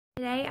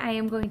Today I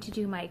am going to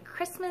do my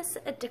Christmas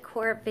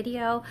decor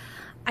video.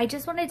 I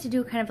just wanted to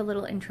do kind of a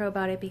little intro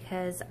about it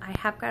because I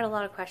have got a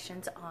lot of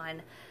questions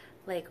on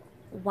like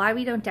why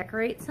we don't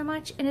decorate so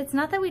much. And it's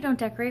not that we don't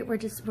decorate, we're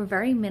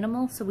very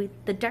minimal. So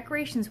the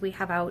decorations we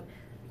have out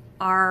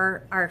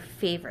are our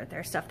favorite.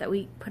 They're stuff that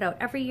we put out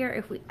every year.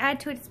 If we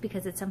add to it, it's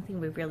because it's something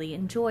we really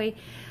enjoy.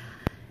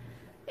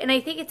 And I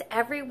think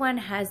everyone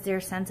has their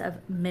sense of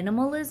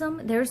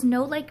minimalism. There's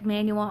no like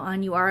manual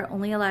on you are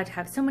only allowed to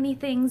have so many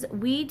things.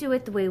 We do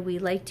it the way we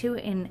like to,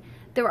 and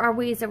there are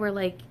ways that we're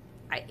like,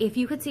 if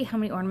you could see how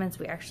many ornaments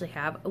we actually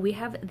have, we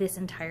have this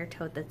entire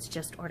tote that's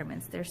just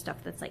ornaments. There's stuff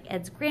that's like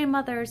Ed's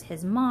grandmother's,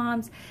 his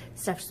mom's,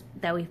 stuff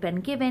that we've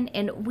been given.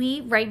 And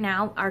right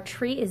now, our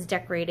tree is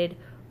decorated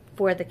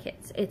for the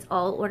kids. It's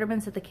all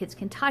ornaments that the kids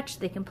can touch,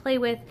 they can play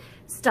with,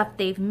 stuff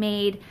they've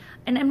made.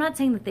 And I'm not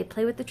saying that they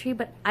play with the tree,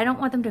 but I don't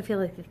want them to feel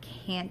like they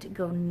can't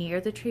go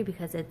near the tree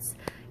because it's,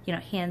 you know,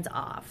 hands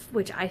off,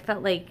 which I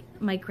felt like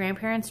my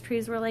grandparents'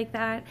 trees were like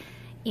that.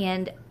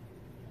 And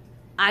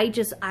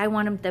I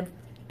want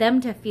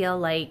them to feel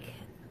like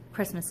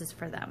Christmas is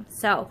for them.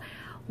 So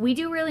we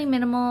do really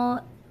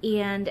minimal,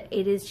 and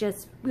it is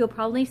just, you'll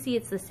probably see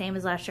it's the same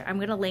as last year. I'm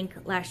gonna link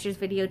last year's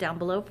video down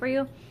below for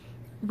you.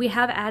 We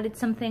have added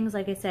some things,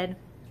 like I said,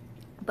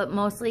 but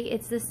mostly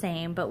it's the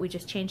same, but we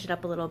just changed it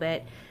up a little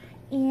bit.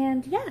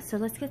 And yeah, so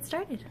let's get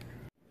started.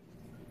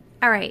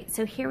 All right,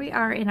 so here we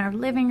are in our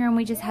living room.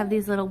 We just have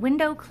these little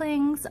window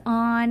clings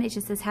on. It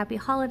just says Happy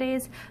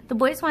Holidays. The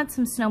boys want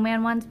some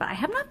snowman ones, but I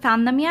have not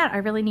found them yet. I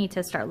really need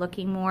to start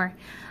looking more.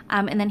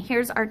 And then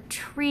here's our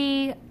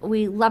tree.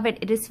 We love it.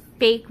 It is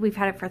fake. We've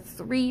had it for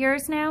 3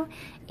 years now,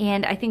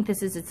 and I think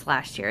this is its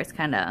last year. It's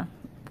kind of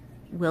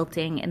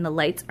wilting and the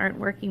lights aren't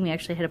working. We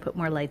actually had to put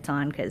more lights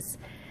on because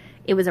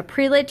it was a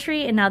pre-lit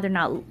tree and now they're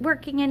not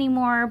working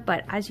anymore.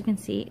 But as you can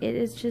see, it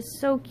is just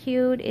so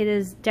cute. It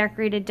is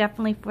decorated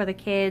definitely for the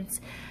kids.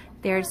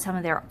 There's some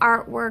of their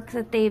artwork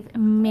that they've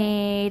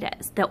made.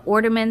 The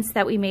ornaments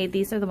that we made,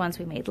 these are the ones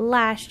we made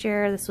last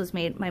year. This was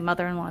made, my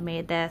mother-in-law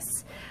made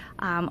this.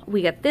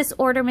 We got this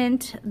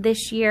ornament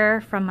this year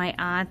from my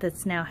aunt that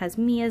now has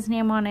Mia's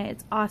name on it.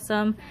 It's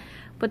awesome.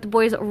 But the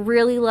boys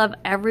really love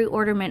every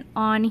ornament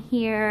on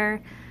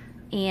here,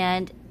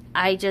 and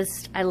I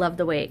love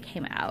the way it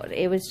came out.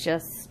 It's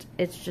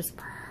just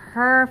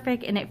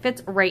perfect, and it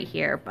fits right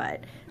here,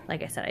 but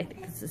like I said, I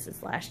think this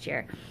is last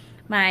year.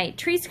 My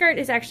tree skirt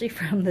is actually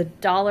from the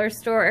dollar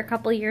store a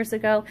couple years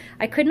ago.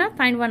 I could not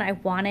find one I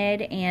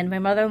wanted, and my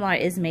mother-in-law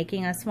is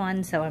making us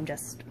one, so I'm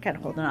just kind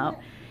of holding out.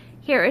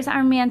 Here is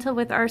our mantle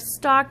with our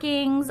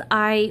stockings.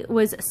 I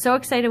was so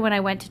excited when I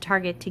went to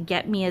Target to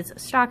get Mia's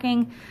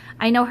stocking.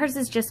 I know hers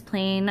is just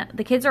plain.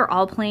 The kids are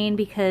all plain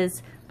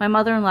because my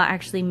mother-in-law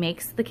actually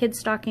makes the kids'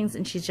 stockings,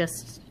 and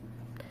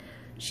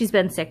she's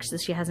been sick, so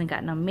she hasn't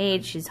gotten them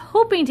made. She's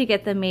hoping to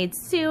get them made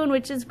soon,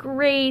 which is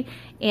great.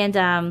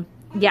 And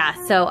yeah,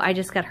 so I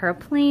just got her a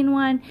plain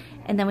one.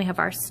 And then we have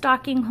our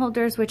stocking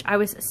holders, which I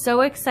was so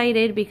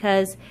excited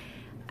because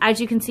as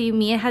you can see,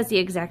 Mia has the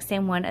exact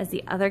same one as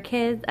the other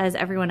kids, as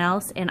everyone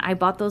else, and I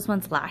bought those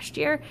ones last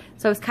year.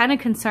 So I was kind of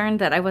concerned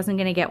that I wasn't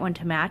gonna get one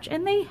to match,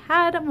 and they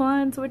had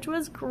ones, which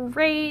was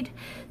great.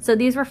 So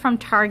these were from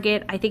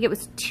Target. I think it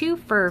was 2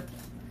 for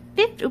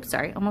 50, oops,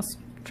 sorry, almost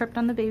tripped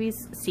on the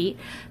baby's seat.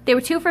 They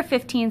were 2 for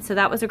 15, so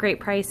that was a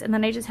great price. And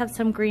then I just have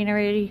some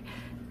greenery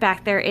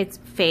back there. It's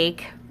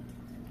fake.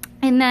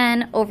 And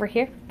then over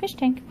here, fish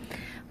tank,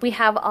 we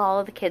have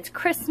all of the kids'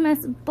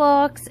 Christmas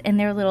books and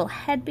their little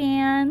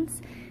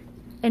headbands.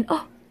 And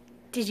oh,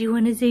 did you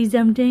want to say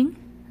something?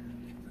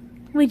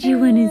 What'd you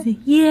want to say?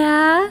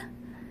 Yeah?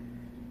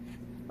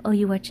 Oh,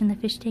 you watching the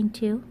fish tank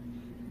too?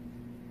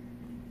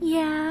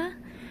 Yeah.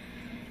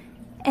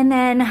 And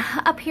then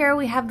up here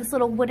we have this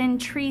little wooden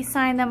tree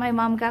sign that my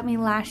mom got me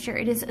last year.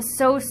 It is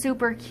so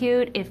super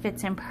cute. It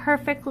fits in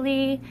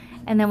perfectly.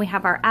 And then we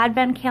have our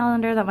advent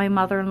calendar that my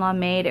mother-in-law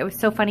made. It was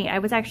so funny. I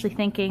was actually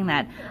thinking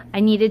that I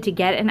needed to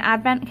get an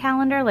advent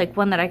calendar, like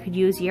one that I could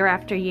use year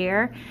after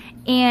year.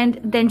 And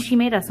then she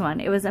made us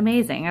one. It was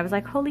amazing. I was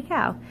like, holy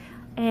cow.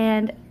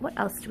 And what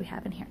else do we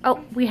have in here?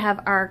 Oh, we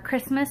have our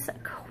Christmas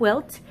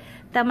quilt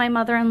that my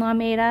mother-in-law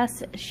made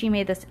us. She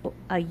made this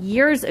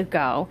years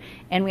ago,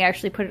 and we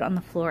actually put it on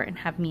the floor and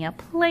have Mia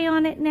play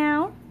on it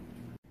now.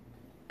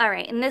 All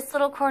right, in this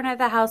little corner of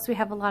the house, we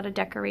have a lot of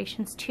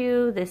decorations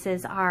too. This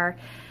is our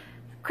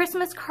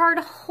Christmas card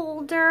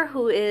holder,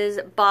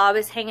 Bob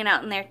is hanging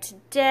out in there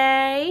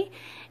today.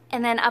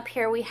 And then up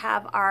here we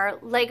have our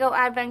Lego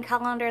advent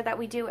calendar that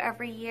we do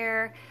every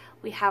year.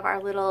 We have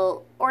our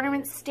little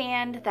ornament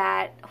stand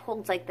that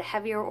holds like the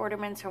heavier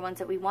ornaments or ones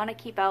that we want to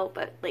keep out,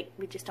 but like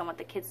we just don't want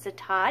the kids to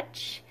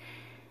touch.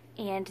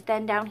 And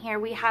then down here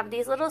we have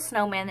these little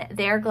snowmen.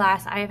 They're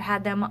glass. I have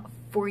had them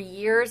for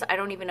years. I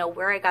don't even know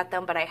where I got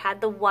them, but I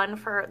had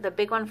the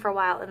big one for a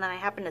while, and then I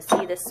happened to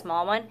see this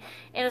small one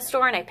in a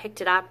store and I picked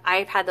it up.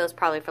 I've had those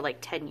probably for like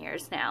 10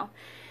 years now.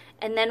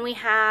 And then we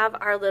have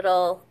our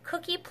little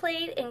cookie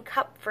plate and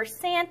cup for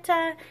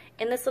Santa.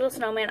 And this little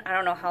snowman, I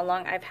don't know how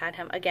long I've had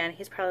him. Again,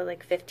 he's probably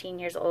like 15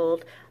 years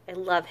old. I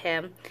love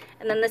him.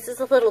 And then this is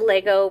a little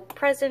Lego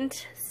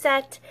present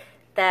set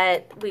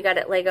that we got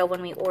at Lego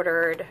when we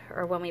ordered,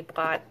 or when we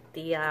bought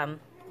the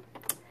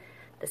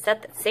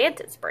set that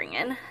Santa's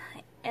bringing.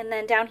 And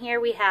then down here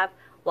we have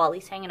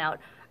Wally's hanging out.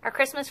 Our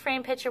Christmas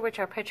frame picture, which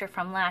our picture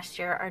from last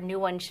year, our new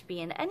one should be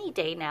in any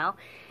day now.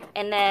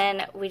 And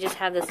then we just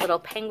have this little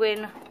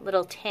penguin,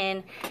 little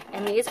tin.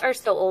 And these are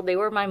so old. They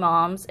were my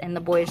mom's, and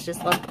the boys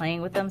just love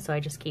playing with them, so I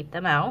just keep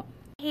them out.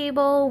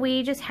 Table,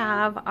 we just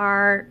have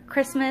our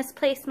Christmas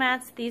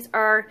placemats. These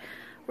are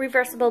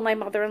reversible. My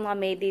mother-in-law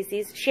made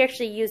these. She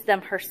actually used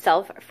them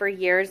herself for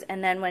years,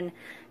 and then when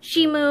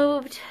she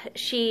moved,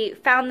 she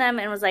found them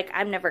and was like,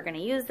 I'm never going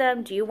to use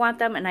them. Do you want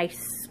them? And I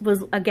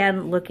was,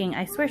 again, looking.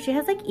 I swear she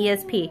has like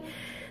ESP.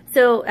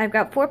 So I've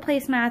got 4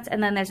 placemats,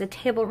 and then there's a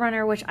table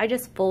runner, which I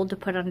just fold to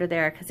put under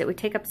there because it would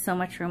take up so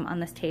much room on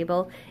this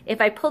table.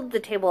 If I pulled the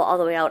table all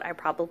the way out, I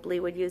probably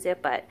would use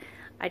it, but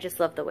I just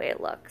love the way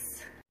it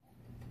looks.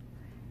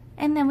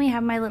 And then we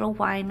have my little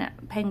wine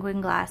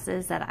penguin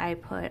glasses that I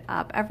put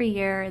up every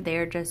year.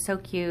 They're just so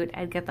cute.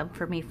 I'd get them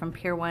for me from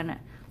Pier 1,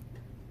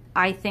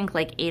 I think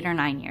like 8 or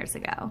 9 years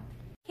ago.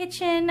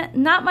 Kitchen,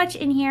 not much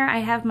in here. I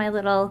have my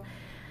little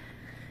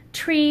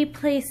tree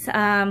place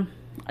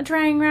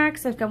drying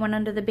racks. I've got one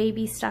under the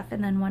baby stuff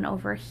and then one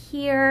over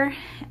here.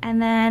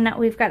 And then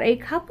we've got a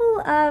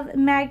couple of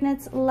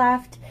magnets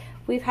left.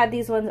 We've had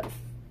these ones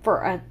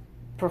for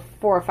 4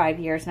 or 5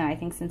 years now, I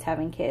think, since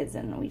having kids,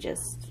 and we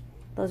just...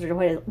 those are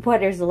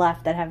what is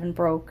left that haven't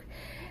broke.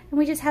 And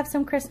we just have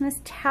some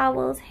Christmas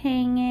towels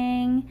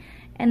hanging.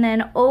 And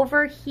then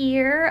over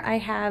here I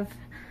have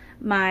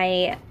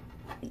my,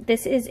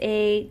 this is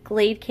a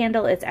Glade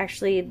candle. It's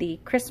actually the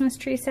Christmas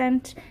tree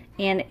scent,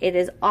 and it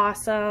is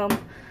awesome.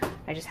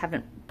 I just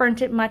haven't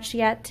burnt it much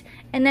yet.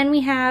 And then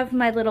we have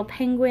my little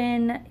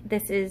penguin.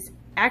 This is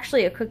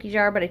actually a cookie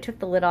jar, but I took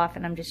the lid off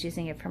and I'm just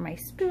using it for my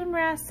spoon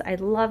rest. I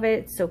love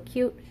it. It's so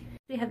cute.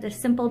 We have this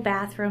simple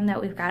bathroom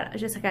that we've got,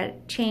 just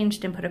got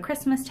changed and put a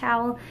Christmas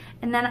towel.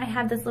 And then I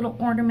have this little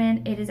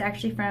ornament. It is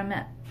actually from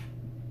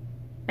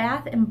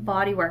Bath and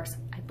Body Works,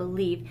 I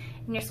believe.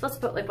 And you're supposed to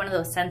put like one of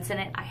those scents in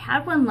it. I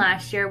had one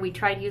last year. We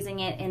tried using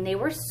it and they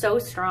were so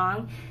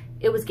strong.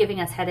 It was giving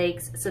us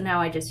headaches. So now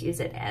I just use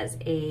it as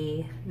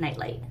a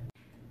nightlight.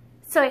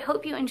 So I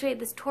hope you enjoyed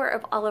this tour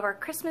of all of our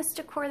Christmas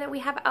decor that we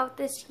have out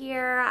this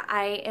year.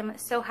 I am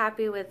so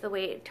happy with the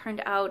way it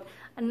turned out.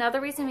 Another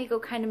reason we go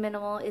kind of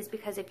minimal is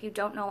because, if you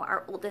don't know,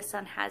 our oldest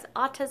son has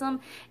autism,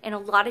 and a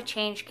lot of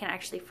change can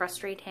actually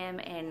frustrate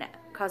him and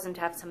cause him to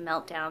have some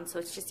meltdowns. So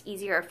it's just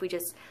easier if we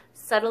just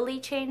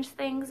subtly change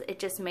things. It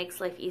just makes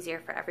life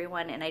easier for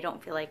everyone, and I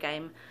don't feel like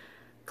I'm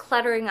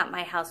cluttering up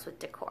my house with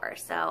decor.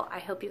 So I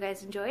hope you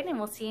guys enjoyed, and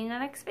we'll see you in the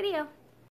next video.